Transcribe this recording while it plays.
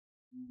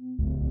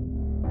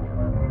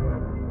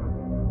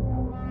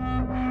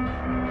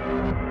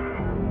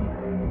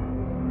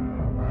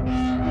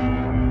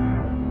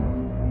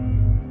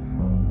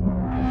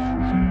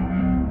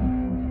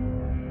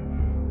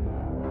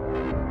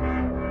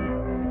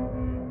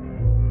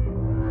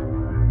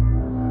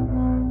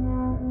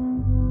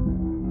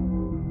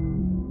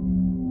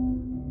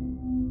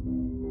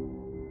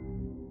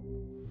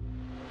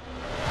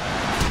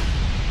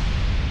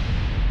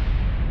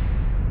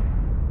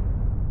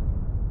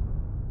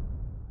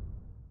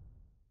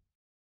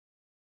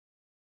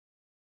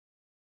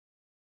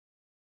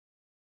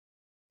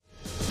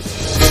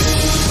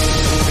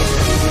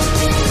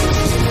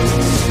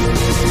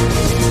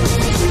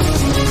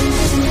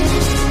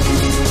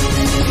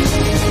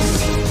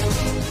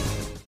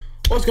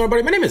What's going on,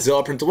 everybody? My name is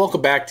ZealetPrince, and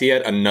welcome back to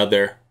yet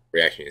another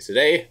reaction.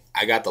 Today,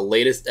 I got the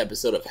latest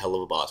episode of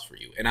Helluva for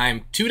you, and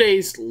I'm 2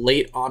 days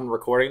late on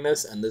recording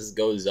this, and this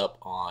goes up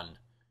on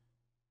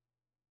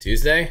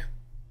Tuesday.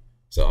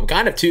 So I'm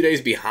kind of 2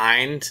 days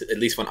behind, at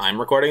least when I'm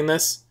recording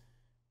this.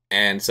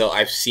 And so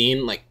I've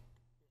seen like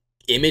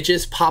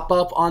images pop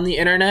up on the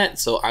internet,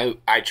 so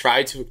I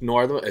tried to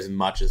ignore them as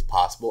much as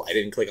possible. I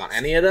didn't click on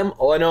any of them.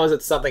 All I know is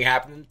that something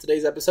happened in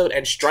today's episode,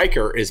 and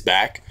Stryker is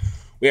back.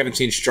 We haven't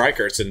seen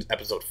Stryker since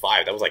episode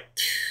 5. That was like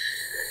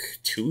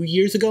 2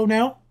 years ago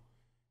now?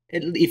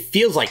 It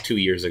feels like 2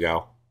 years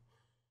ago.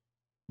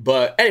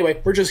 But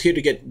anyway, we're just here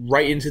to get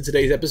right into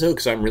today's episode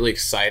because I'm really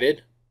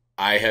excited.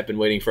 I have been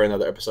waiting for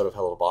another episode of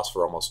Helluva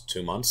for almost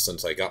 2 months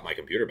since I got my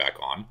computer back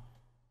on.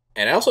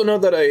 And I also know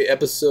that an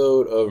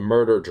episode of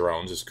Murder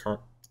Drones is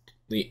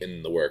currently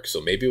in the works, so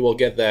maybe we'll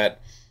get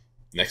that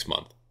next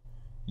month.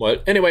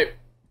 But anyway,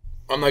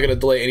 I'm not going to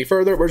delay any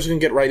further. We're just going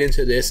to get right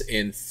into this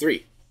in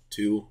 3,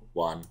 2,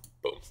 1,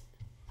 boom.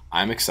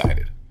 I'm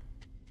excited.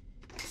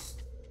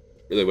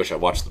 Really wish I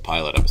watched the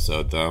pilot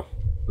episode, though.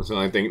 That's the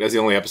only thing. That's the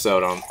only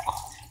episode on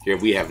here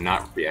we have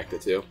not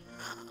reacted to.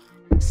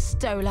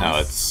 Stola. No,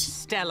 it's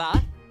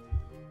Stella.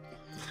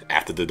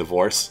 after the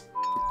divorce.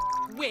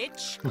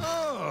 Witch.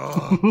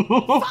 Fuck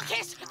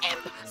it,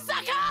 imp,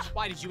 sucker!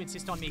 Why did you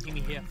insist on meeting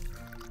me here?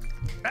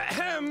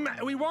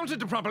 We wanted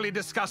to properly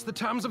discuss the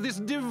terms of this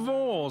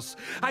divorce.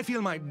 I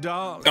feel my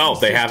darling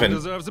They haven't.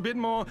 deserves a bit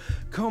more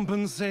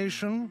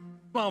compensation.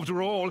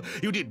 After all,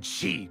 you did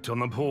cheat on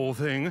the poor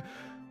thing.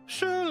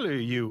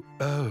 Surely you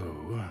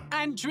owe.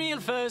 And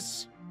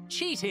Dreelfers,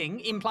 cheating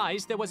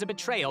implies there was a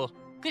betrayal.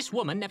 This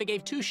woman never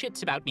gave two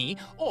shits about me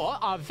or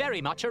our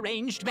very much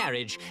arranged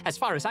marriage. As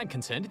far as I'm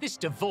concerned, this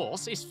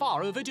divorce is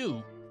far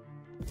overdue.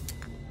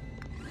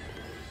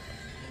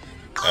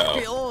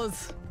 Up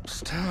yours.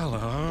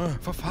 Stella,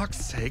 for fuck's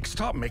sake,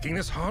 stop making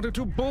this harder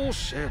to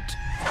bullshit.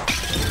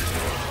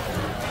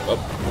 Oh.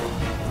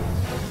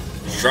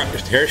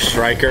 Here's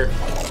Stryker.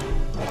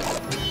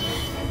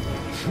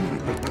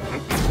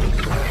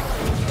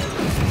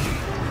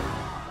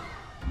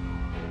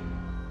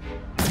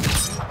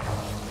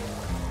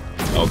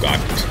 Oh god.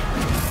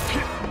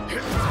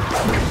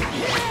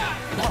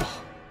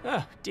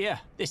 Oh dear,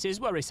 this is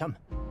worrisome.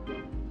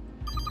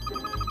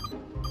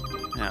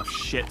 Oh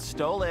shit,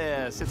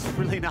 Stolas. It's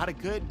really not a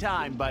good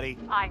time, buddy.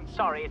 I'm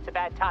sorry it's a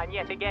bad time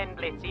yet again,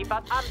 Blitzy,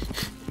 but I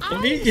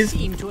is-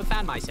 seem to have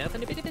found myself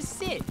in a bit of a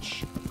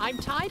sitch. I'm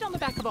tied on the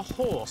back of a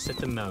horse at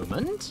the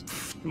moment.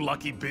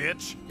 Lucky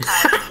bitch.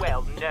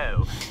 Well,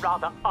 no,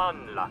 rather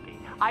unlucky.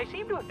 I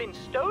seem to have been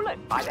stolen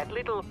by that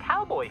little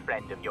cowboy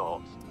friend of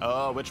yours.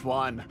 Oh, which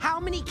one? How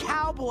many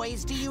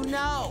cowboys do you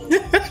know?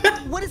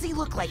 What does he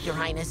look like, Your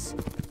Highness?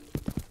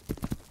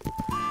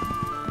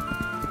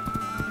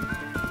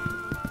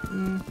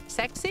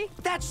 Sexy?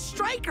 That's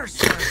Stryker,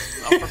 sir.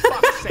 Oh, for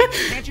fuck's sake,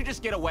 can't you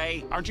just get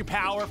away? Aren't you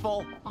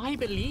powerful? I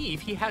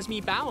believe he has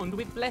me bound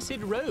with blessed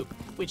rope,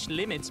 which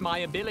limits my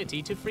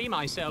ability to free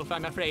myself,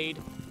 I'm afraid.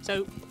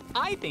 So,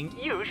 I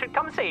think you should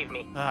come save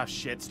me. Oh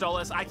shit,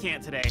 Stolas, I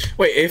can't today.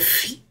 Wait,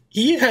 if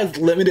he has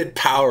limited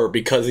power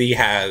because of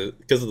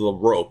the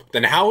rope,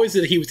 then how is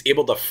it he was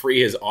able to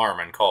free his arm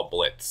and call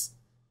Blitz?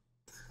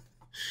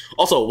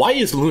 Also, why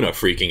is Luna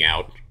freaking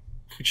out?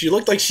 She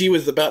looked like she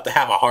was about to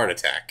have a heart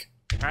attack.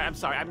 All right, I'm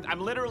sorry, I'm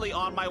literally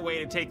on my way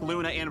to take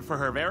Luna in for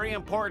her very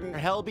important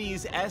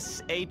Helby's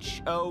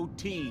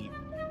SHOT.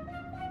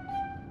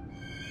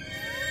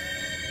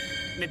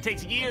 And it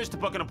takes years to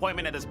book an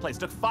appointment at this place.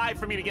 It took 5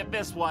 for me to get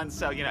this one,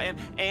 so, you know,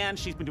 and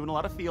she's been doing a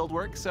lot of field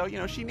work, so, you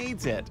know, she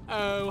needs it.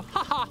 Oh,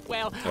 haha,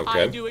 well,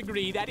 Okay. I do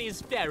agree that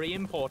is very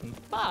important,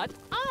 but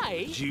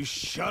Did you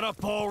shut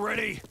up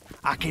already?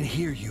 I can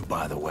hear you,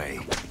 by the way.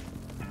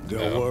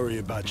 Don't Oh. worry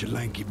about your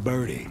lanky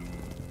birdie.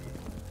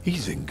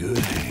 He's in good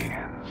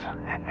hands.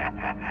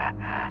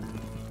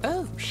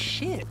 Oh,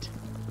 shit.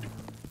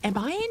 Am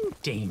I in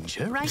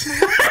danger right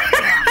now?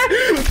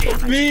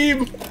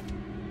 Meme!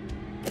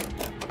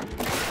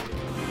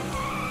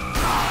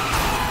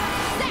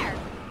 Sir,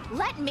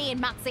 let me and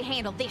Moxie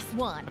handle this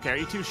one. Okay, are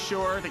you too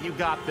sure that you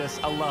got this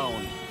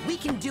alone? We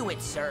can do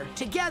it, sir.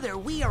 Together,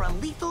 we are a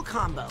lethal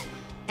combo.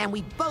 And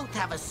we both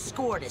have a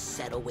score to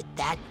settle with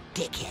that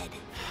dickhead.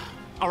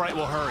 All right,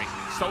 well, hurry.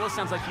 Stolas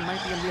sounds like he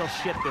might be in real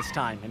shit this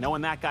time. And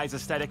knowing that guy's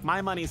aesthetic,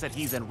 my money's that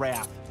he's in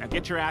Raft. Now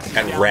get your asses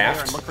And down Raft?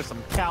 there and look for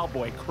some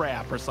cowboy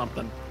crap or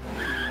something.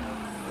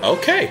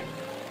 Okay.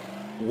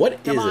 What is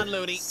Come on, it?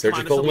 Looney.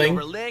 Surgical Come on, wing?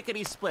 over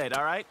lickety split,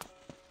 all right?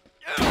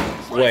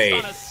 Wait.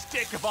 Christ on a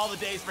stick of all the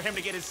days for him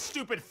to get his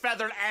stupid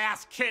feathered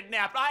ass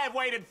kidnapped. I have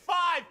waited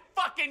 5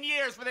 fucking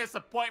years for this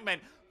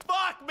appointment.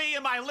 Fuck me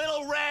in my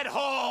little red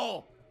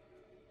hole.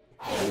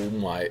 Oh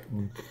my.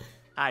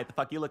 All right, the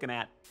fuck you looking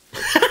at?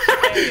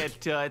 Hey,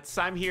 Toots,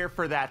 I'm here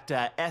for that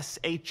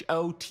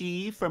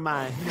SHOT for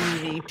my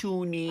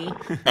toonie.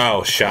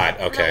 Oh,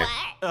 shot. Okay.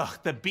 Ugh,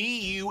 the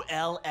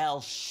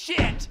BULL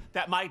shit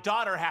that my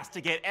daughter has to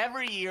get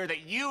every year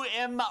that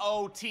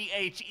UMOTHER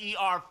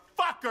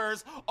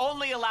fuckers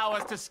only allow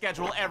us to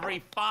schedule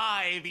every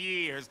 5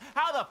 years.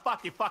 How the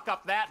fuck you fuck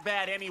up that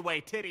bad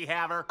anyway, titty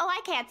haver? Oh,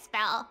 I can't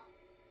spell.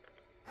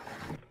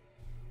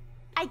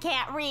 I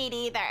can't read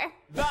either.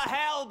 The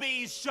hell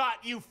bees shut,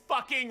 you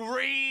fucking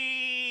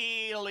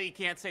really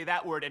can't say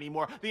that word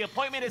anymore. The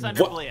appointment is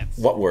under blitz.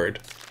 What word?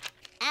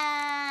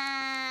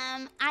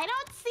 I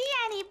don't see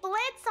any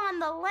blitz on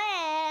the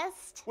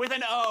list. With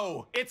an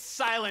O. It's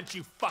silent,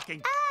 you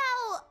fucking...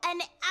 Oh,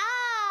 an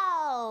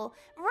O.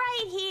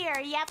 Right here.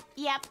 Yep.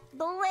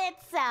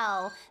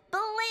 Blitzo.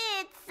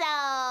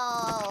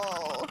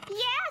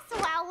 Yes,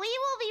 well, we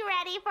will be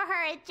ready for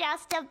her in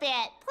just a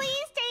bit.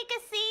 Please take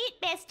a seat,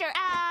 Mr.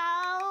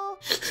 O.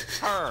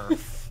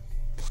 Perf.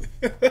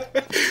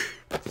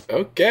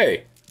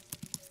 Okay.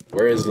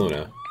 Where is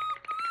Luna?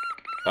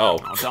 Oh.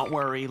 Oh, don't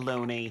worry,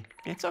 Looney.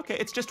 It's okay.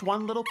 It's just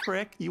one little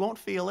prick. You won't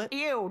feel it.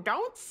 Ew,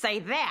 don't say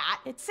that.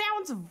 It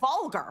sounds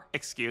vulgar.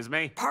 Excuse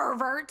me?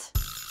 Pervert.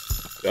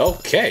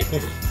 Okay.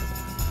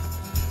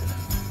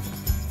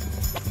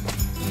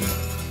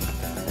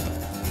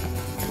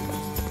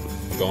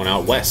 Going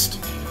out west.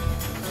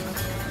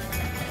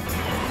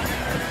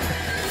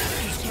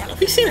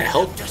 Have you seen a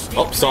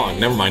Help song?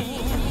 Never mind.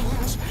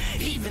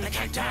 Even the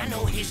cacti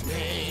know his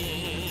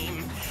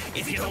name.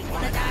 If you don't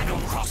want to die,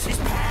 don't cross his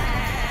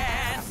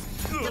path.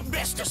 The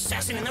best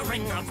assassin in the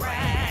ring of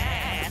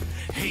wrath.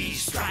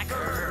 He's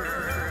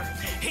Striker.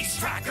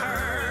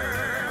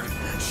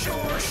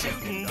 Sure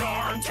shooting,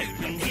 darn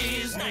tooting.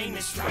 His name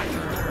is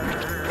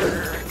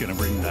Striker. Gonna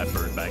bring that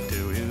bird back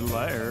to his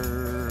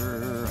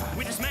lair.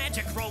 With his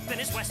magic rope and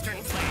his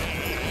western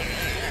flair.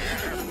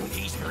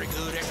 He's very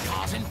good at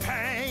causing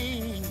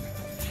pain.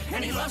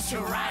 And he loves to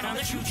ride on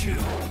the choo-choo.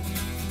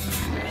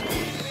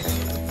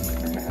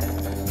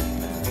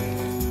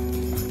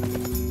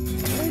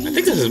 I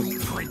think this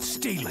is Prince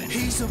Stealing.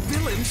 He's a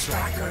villain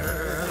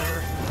striker.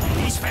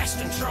 He's fast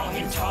and strong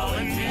and tall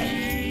and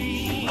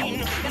mean.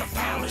 The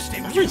foulest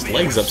and his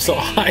legs up so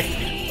high.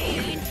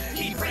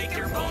 He'd break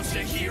your bones to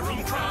hear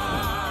him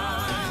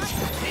crunch.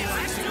 He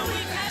likes to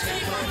eat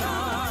magic for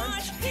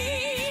lunch.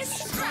 He's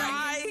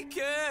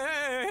Striker.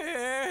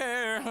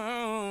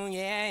 Oh,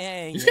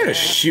 yeah. He's gonna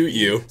shoot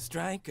you.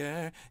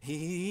 Striker.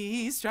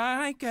 He's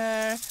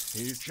Striker.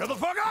 Shut the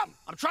fuck up!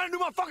 I'm trying to do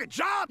my fucking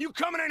job! You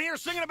coming in here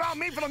singing about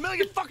me for the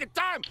millionth fucking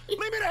time! Leave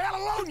me the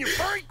hell alone, you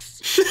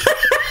freaks!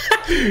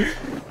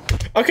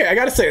 Okay, I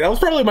gotta say, that was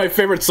probably my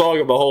favorite song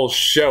of the whole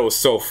show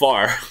so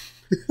far.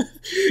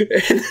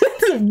 And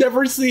I've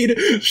never seen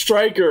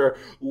Striker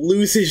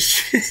lose his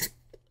shit.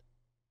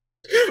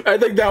 I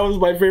think that was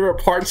my favorite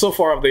part so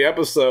far of the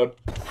episode.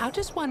 How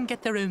does one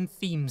get their own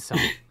theme song?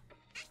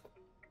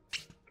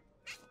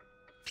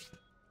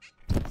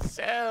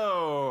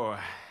 So...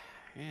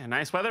 yeah,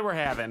 nice weather we're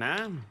having,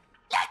 huh?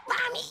 Look,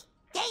 Mommy!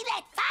 They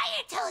let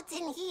fire toads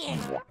in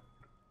here!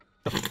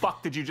 The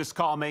fuck did you just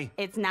call me?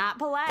 It's not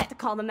polite to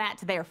call them that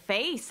to their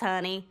face,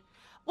 honey.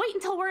 Wait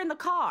until we're in the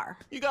car.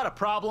 You got a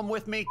problem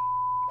with me?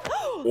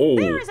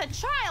 There is a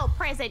child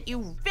present,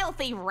 you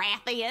filthy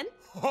Rathian.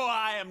 Oh,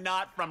 I am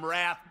not from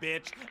Wrath,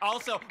 bitch.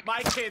 Also,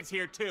 my kid's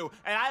here too,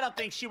 and I don't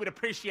think she would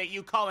appreciate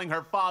you calling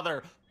her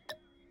father...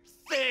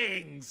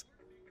 things.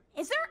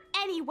 Is there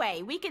any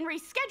way we can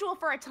reschedule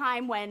for a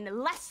time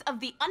when less of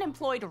the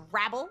unemployed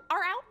rabble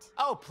are out?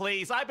 Oh,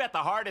 please. I bet the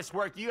hardest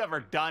work you ever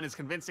done is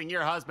convincing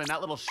your husband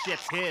that little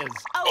shit's his.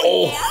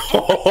 Oh,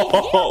 yeah?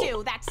 What do you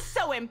do? That's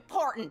so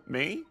important.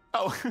 Me?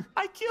 Oh,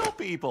 I kill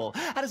people.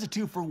 How does a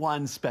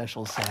 2-for-1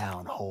 special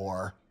sound,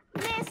 whore?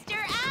 Mr.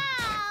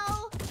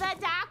 O, the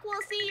doc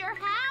will see your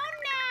hound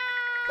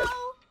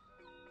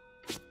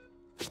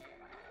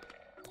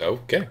now.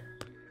 Okay.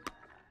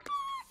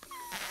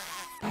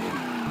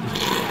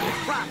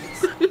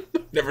 Promise.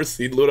 Never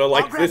seen Luna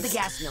like I'll grab this. the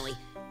gas, Millie.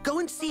 Go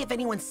and see if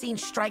anyone's seen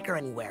Striker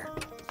anywhere.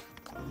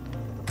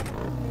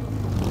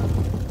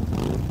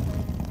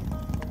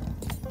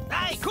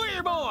 Hey,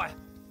 queer boy!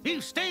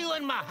 You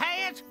stealing my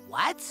hat?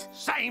 What?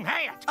 Same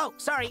hat! Oh,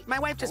 sorry. My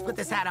wife just put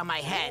this hat on my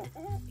head.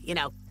 You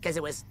know, because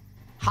it was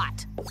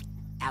hot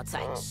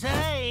outside.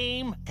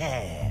 Same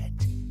hat.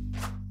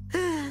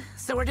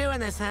 So we're doing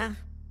this, huh?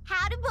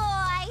 Howdy,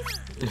 boys.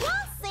 Y'all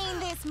seen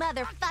this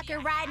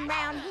motherfucker riding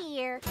around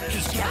here?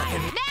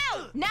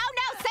 No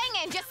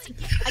singing. Just a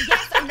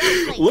yes or no,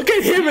 please. Look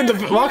at him and the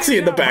Moxie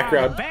in the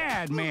background.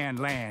 Bad man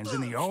lands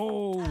in the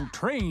old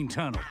train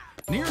tunnel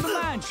near the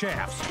mine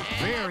shafts.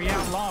 Very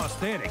outlaw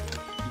aesthetic.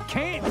 You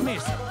can't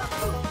miss it.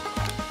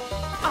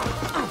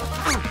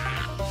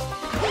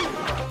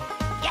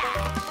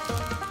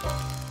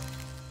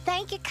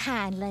 Thank you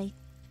kindly.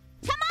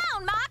 Come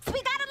on, Mox,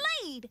 we got a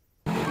lead.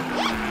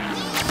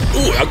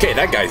 Ooh, okay,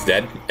 that guy's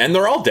dead. And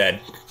they're all dead.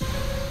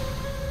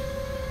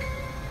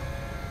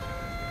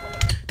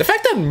 The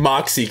fact that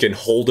Moxie can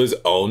hold his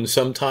own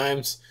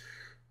sometimes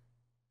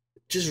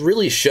just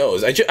really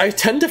shows. I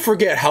tend to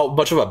forget how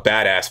much of a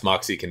badass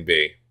Moxie can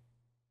be.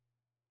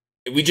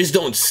 We just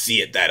don't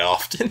see it that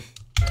often.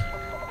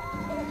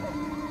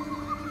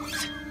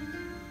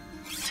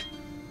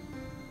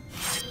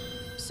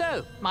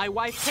 So, my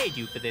wife paid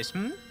you for this,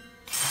 hmm?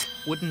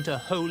 Wouldn't a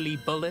holy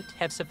bullet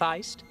have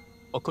sufficed?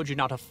 Or could you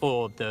not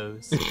afford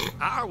those?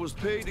 I was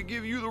paid to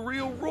give you the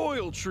real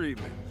royal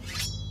treatment.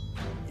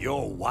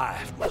 Your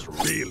wife must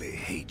really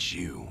hate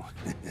you.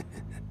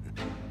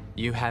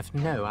 You have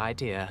no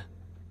idea.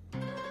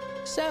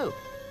 So,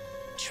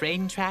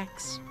 train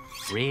tracks?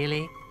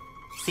 Really?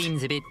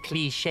 Seems a bit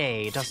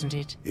cliché, doesn't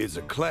it? It's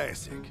a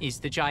classic. Is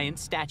the giant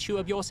statue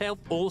of yourself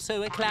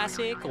also a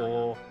classic,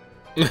 or...?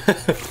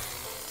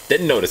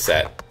 Didn't notice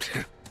that.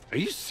 Are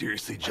you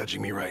seriously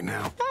judging me right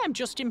now? I'm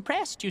just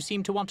impressed you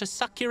seem to want to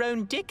suck your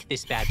own dick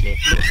this badly.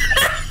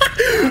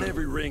 Not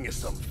every ring is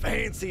some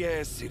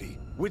fancy-ass city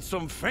with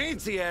some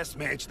fancy-ass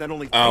mansion that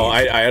only... Oh,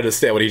 I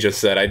understand what he just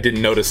said. I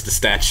didn't notice the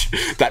statue.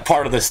 That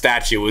part of the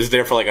statue was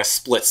there for like a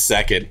split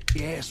second.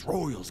 Yes,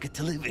 royals get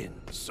to live in.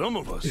 Some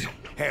of us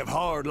have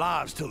hard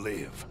lives to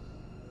live.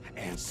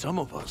 And some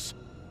of us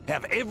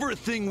have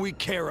everything we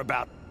care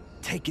about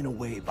taken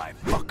away by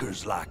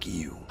fuckers like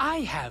you. I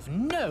have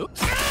no...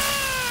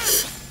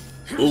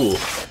 Ooh.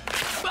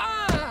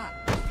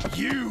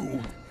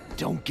 You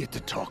don't get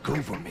to talk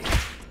over me.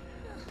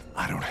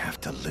 I don't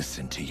have to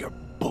listen to your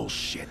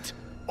bullshit.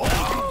 All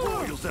you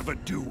royals ever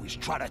do is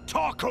try to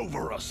talk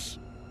over us.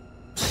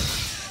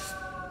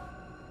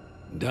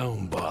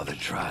 Don't bother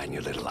trying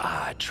your little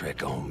eye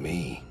trick on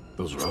me.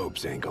 Those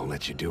robes ain't gonna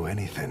let you do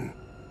anything.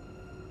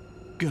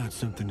 Got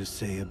something to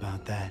say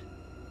about that?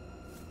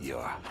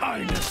 Your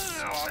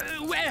Highness.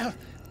 Well,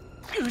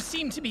 you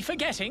seem to be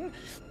forgetting.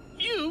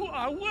 You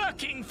are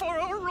working for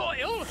a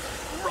royal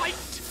right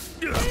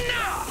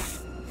now.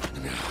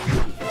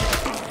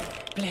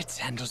 Blitz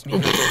handles me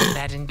better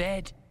than in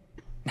bed.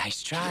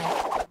 Nice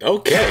try.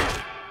 Okay.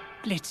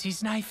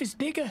 Blitz's knife is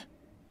bigger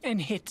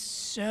and hits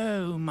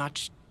so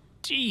much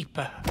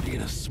deeper.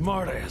 Being a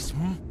smartass,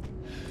 hmm?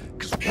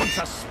 Because once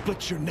I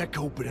split your neck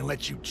open and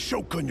let you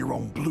choke on your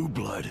own blue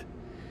blood,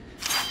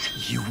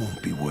 you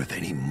won't be worth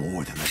any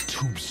more than the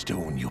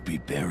tombstone you'll be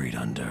buried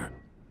under.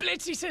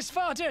 Blitzy says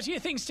far dirtier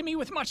things to me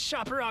with much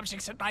sharper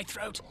objects at my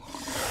throat.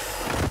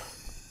 I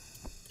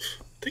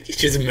think he's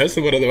just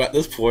messing with him at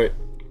this point.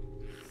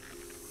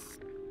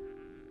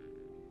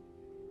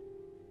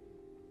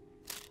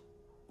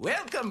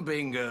 Welcome,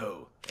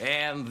 Bingo.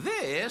 And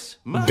this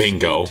must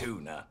Bingo. be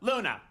Tuna.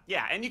 Luna,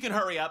 yeah, and you can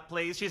hurry up,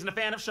 please. She's a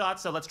fan of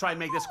shots, so let's try and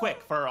make this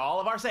quick for all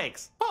of our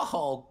sakes.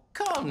 Oh,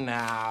 come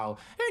now.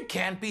 It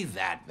can't be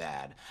that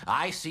bad.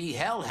 I see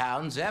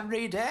hellhounds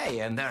every day,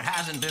 and there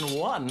hasn't been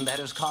one that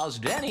has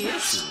caused any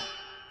issue.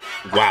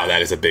 Wow,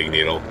 that is a big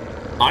needle.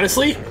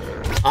 Honestly,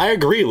 I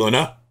agree,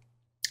 Luna.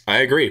 I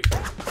agree.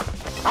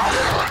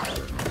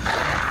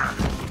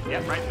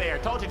 Yep, right there.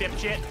 Told you,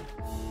 dipshit.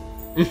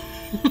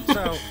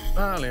 So,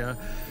 earlier,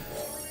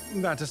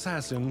 that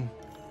assassin,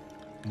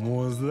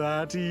 was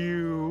that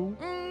you?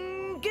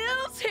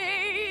 Guilty,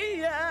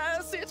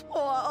 yes, it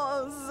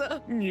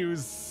was. You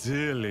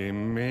silly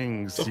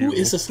minx. So who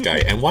is this guy,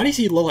 and why does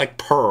he look like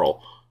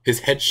Pearl, his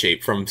head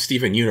shape from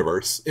Steven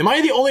Universe? Am I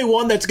the only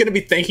one that's going to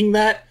be thinking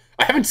that?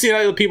 I haven't seen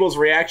other people's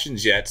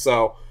reactions yet,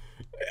 so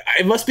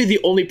I must be the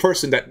only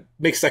person that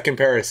makes that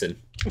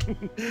comparison.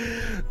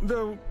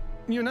 Though,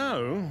 you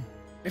know,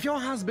 if your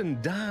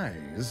husband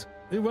dies,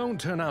 it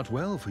won't turn out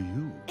well for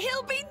you.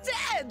 He'll be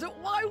dead.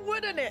 Why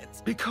wouldn't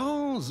it?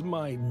 Because,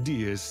 my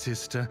dear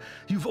sister,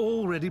 you've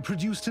already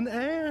produced an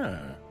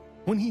heir.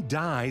 When he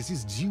dies,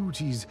 his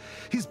duties,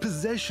 his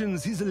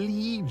possessions, his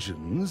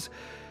allegiance,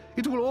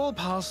 it will all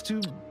pass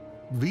to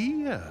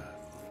the earth.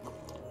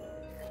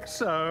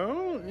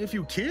 So, if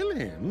you kill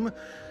him,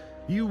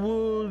 you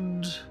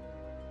would...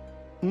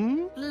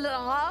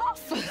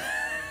 Laugh?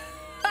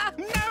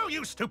 No,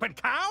 you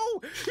stupid cow!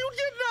 You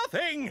did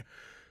nothing!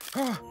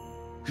 Oh,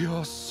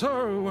 you're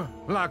so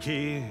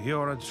lucky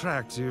you're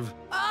attractive.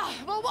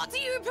 Well, what do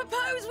you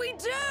propose we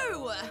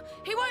do?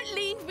 He won't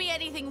leave me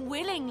anything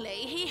willingly.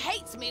 He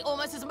hates me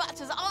almost as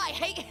much as I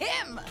hate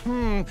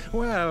him.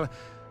 Well,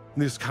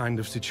 this kind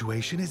of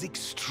situation is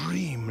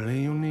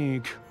extremely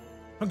unique.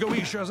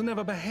 Goetia has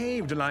never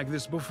behaved like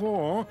this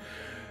before.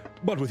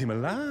 But with him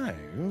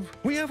alive,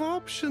 we have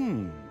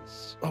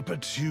options,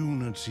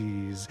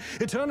 opportunities.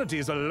 Eternity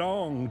is a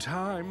long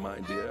time, my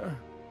dear.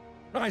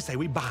 I say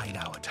we bide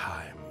our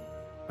time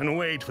and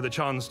wait for the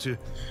chance to...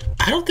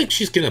 I don't think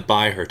she's gonna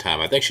buy her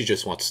time. I think she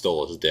just wants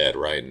Stolas dead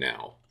right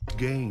now.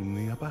 Gain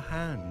the upper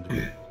hand.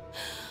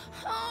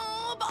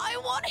 Oh, but I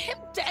want him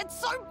dead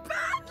so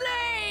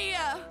badly!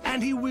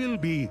 And he will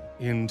be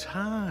in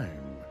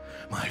time,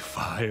 my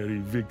fiery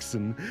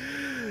vixen.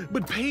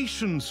 But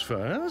patience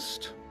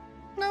first.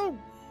 Now,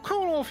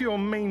 call off your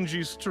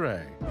mangy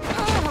stray.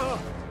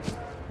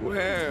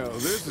 Well,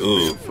 this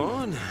has been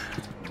fun.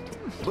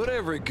 But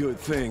every good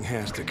thing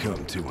has to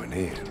come to an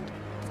end.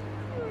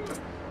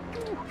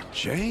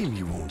 Shame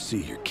you won't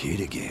see your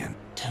kid again.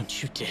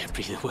 Don't you dare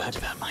breathe a word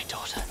about my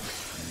daughter.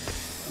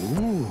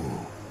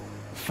 Ooh,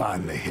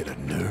 finally hit a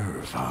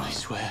nerve, huh? I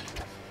swear,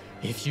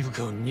 if you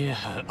go near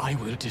her, I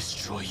will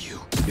destroy you.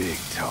 Big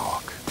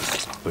talk.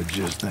 But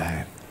just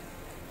that.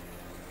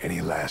 Any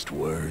last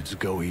words,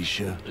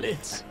 Goetia?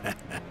 Blitz.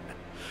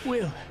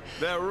 Will.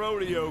 That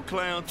rodeo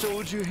clown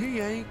told you he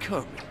ain't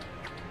coming.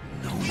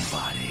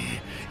 Somebody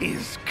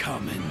is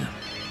coming.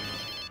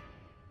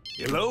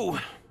 Hello?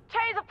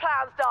 Change of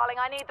plans, darling.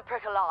 I need the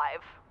prick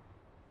alive.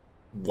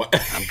 What?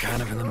 I'm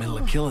kind of in the middle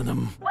of killing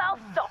him. Well,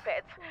 stop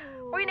it.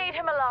 We need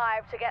him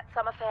alive to get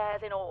some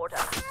affairs in order.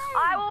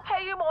 I will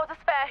pay you more to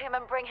spare him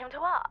and bring him to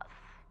us.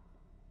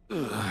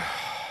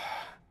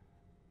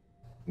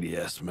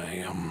 Yes,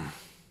 ma'am.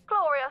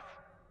 Glorious.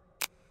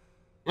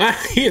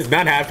 He is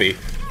not happy.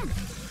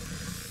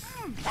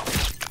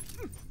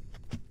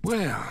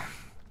 Well,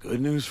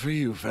 good news for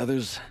you,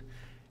 Feathers.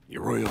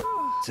 Your royal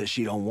says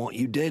she don't want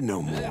you dead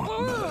no more.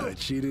 But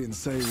she didn't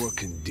say what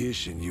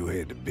condition you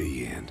had to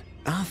be in.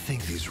 I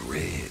think these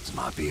reds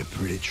might be a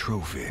pretty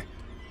trophy.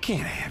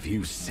 Can't have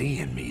you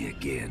seeing me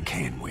again,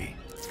 can we?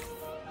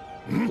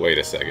 Wait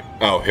a second.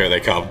 Oh, here they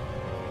come.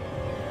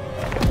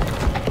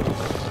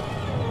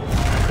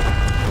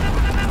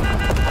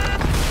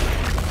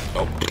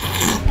 Oh.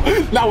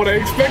 Not what I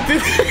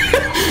expected.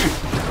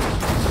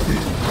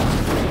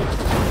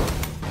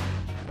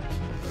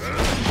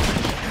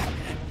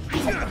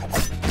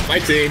 My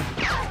team.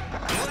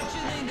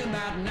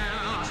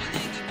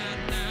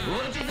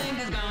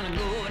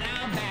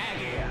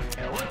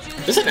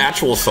 Is this an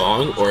actual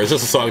song, or is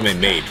this a song they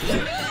made?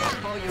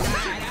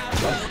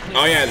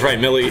 Oh yeah, that's right,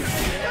 Millie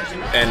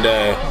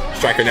and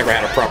Stryker never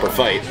had a proper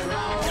fight.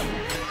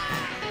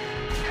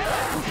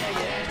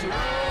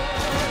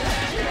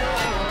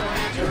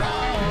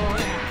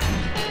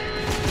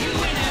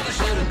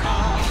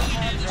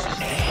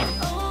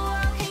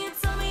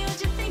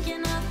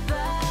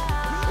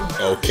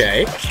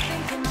 Okay.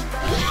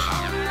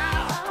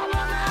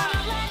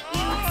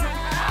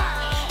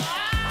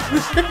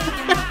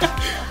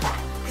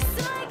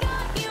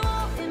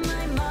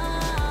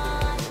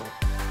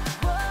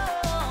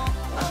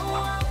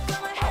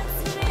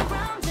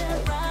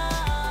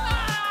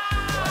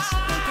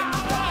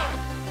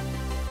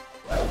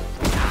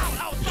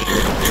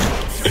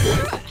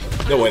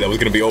 No way that was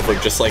gonna be over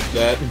just like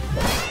that.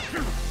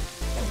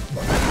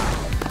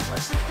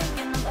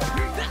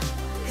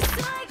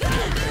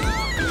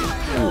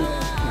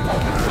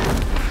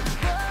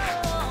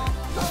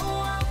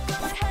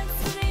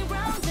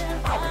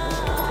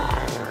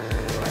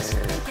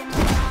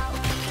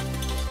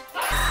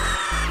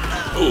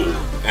 Ooh,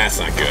 that's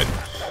not good.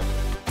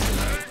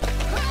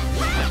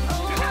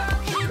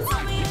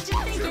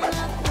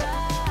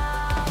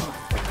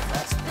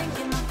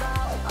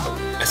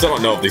 I still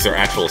don't know if these are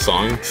actual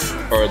songs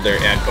or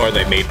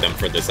they made them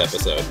for this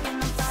episode.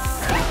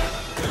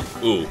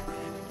 Ooh.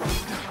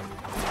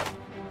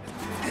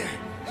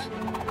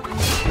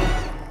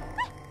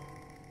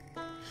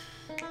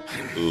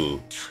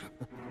 Ooh.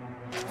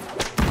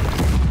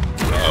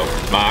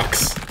 Uh-oh,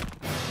 Mox.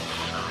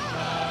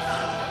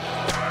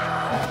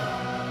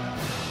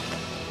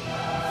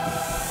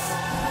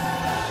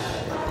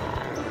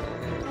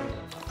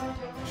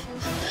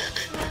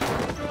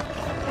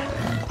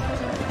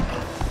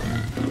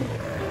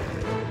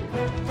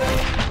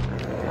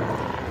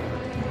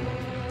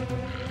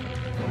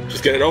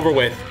 Just get it over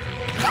with.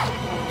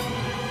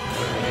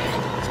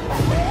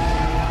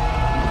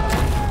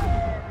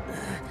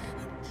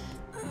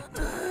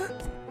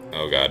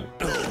 Oh god.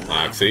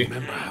 Moxie.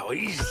 Remember how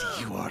easy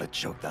you are to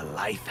choke the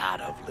life out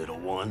of, little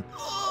one?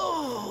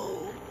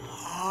 Oh,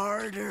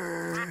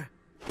 harder.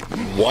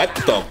 What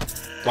the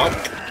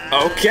fuck?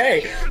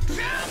 Okay.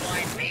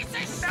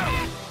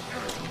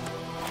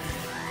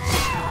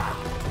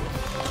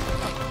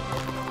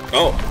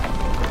 Oh.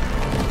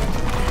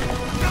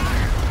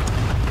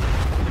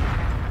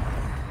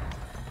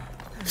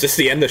 Is this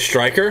the end of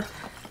Stryker?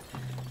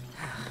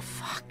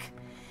 Fuck.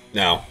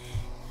 No.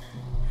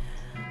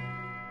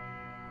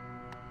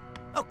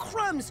 Oh,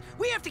 crumbs!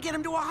 We have to get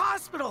him to a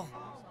hospital!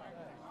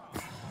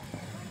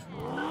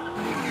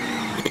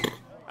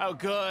 Oh,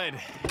 good.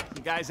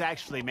 You guys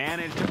actually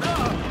managed to...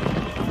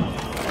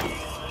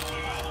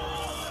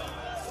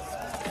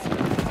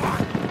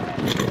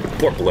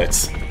 Poor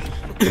Blitz.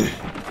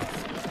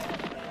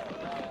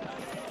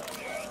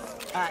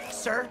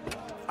 Sir?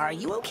 Are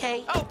you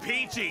okay? Oh,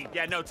 Peachy!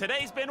 Yeah, no,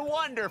 today's been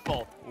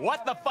wonderful.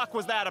 What the fuck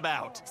was that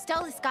about?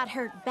 Stolas got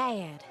hurt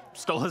bad.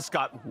 Stolas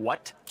got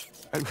what?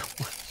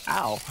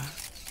 Ow.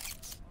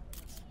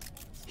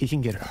 He can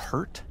get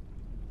hurt?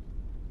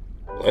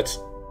 What?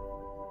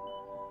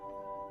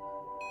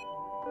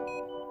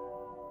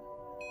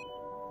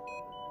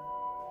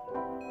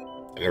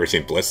 I've never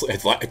seen Blitz.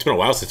 It's been a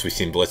while since we've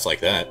seen Blitz like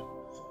that.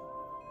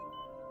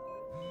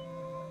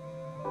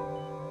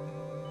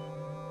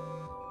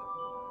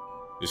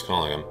 Who's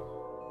calling him?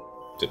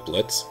 Is it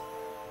Blitz?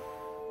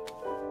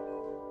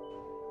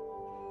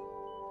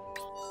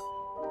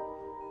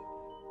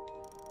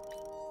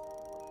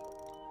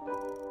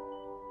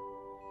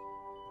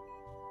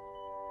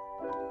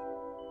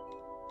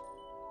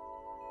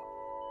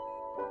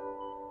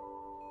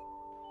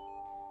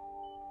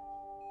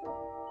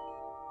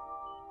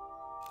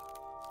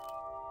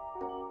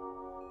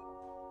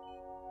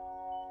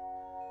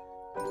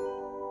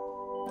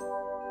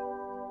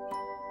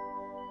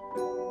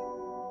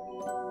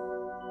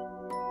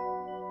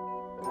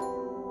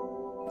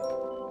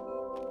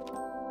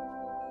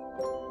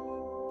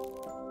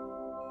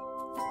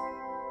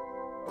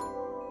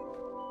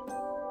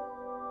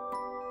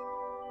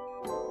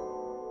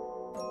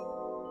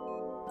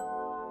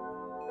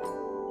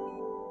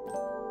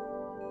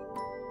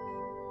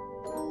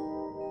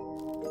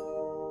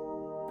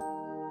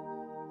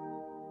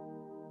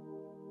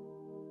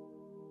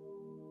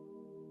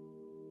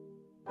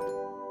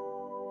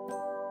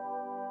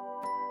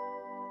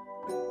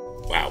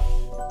 Wow.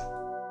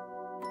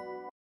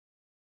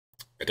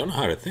 I don't know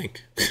how to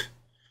think.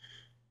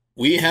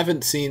 We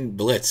haven't seen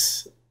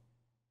Blitz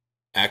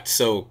act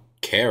so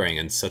caring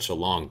in such a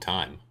long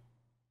time.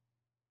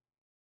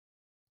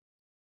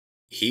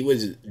 He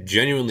was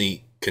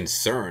genuinely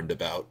concerned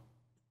about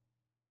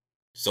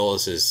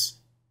Solas's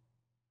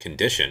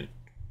condition.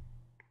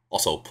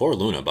 Also, poor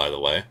Luna, by the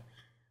way.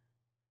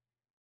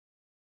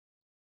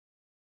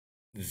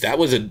 That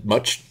was a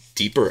much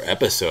deeper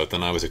episode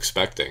than I was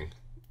expecting.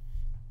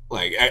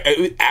 Like,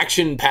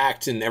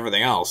 action-packed and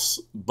everything else,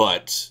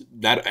 but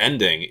that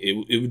ending,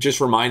 it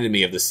just reminded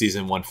me of the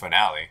season 1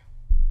 finale.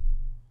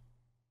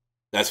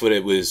 That's what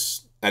it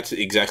was. That's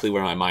exactly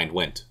where my mind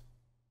went.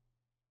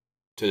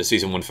 To the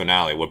season 1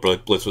 finale, where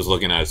Blitz was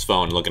looking at his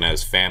phone, looking at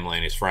his family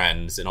and his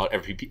friends, and all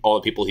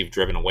the people he'd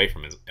driven away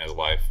from his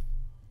life.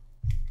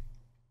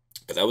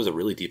 But that was a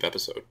really deep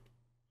episode.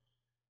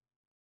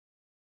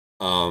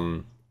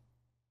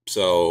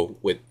 So,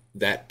 with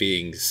that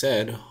being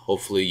said,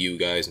 hopefully you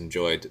guys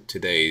enjoyed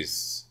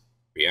today's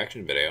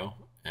reaction video,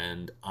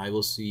 and I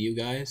will see you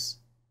guys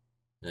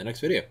in the next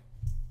video.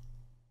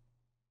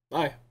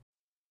 Bye.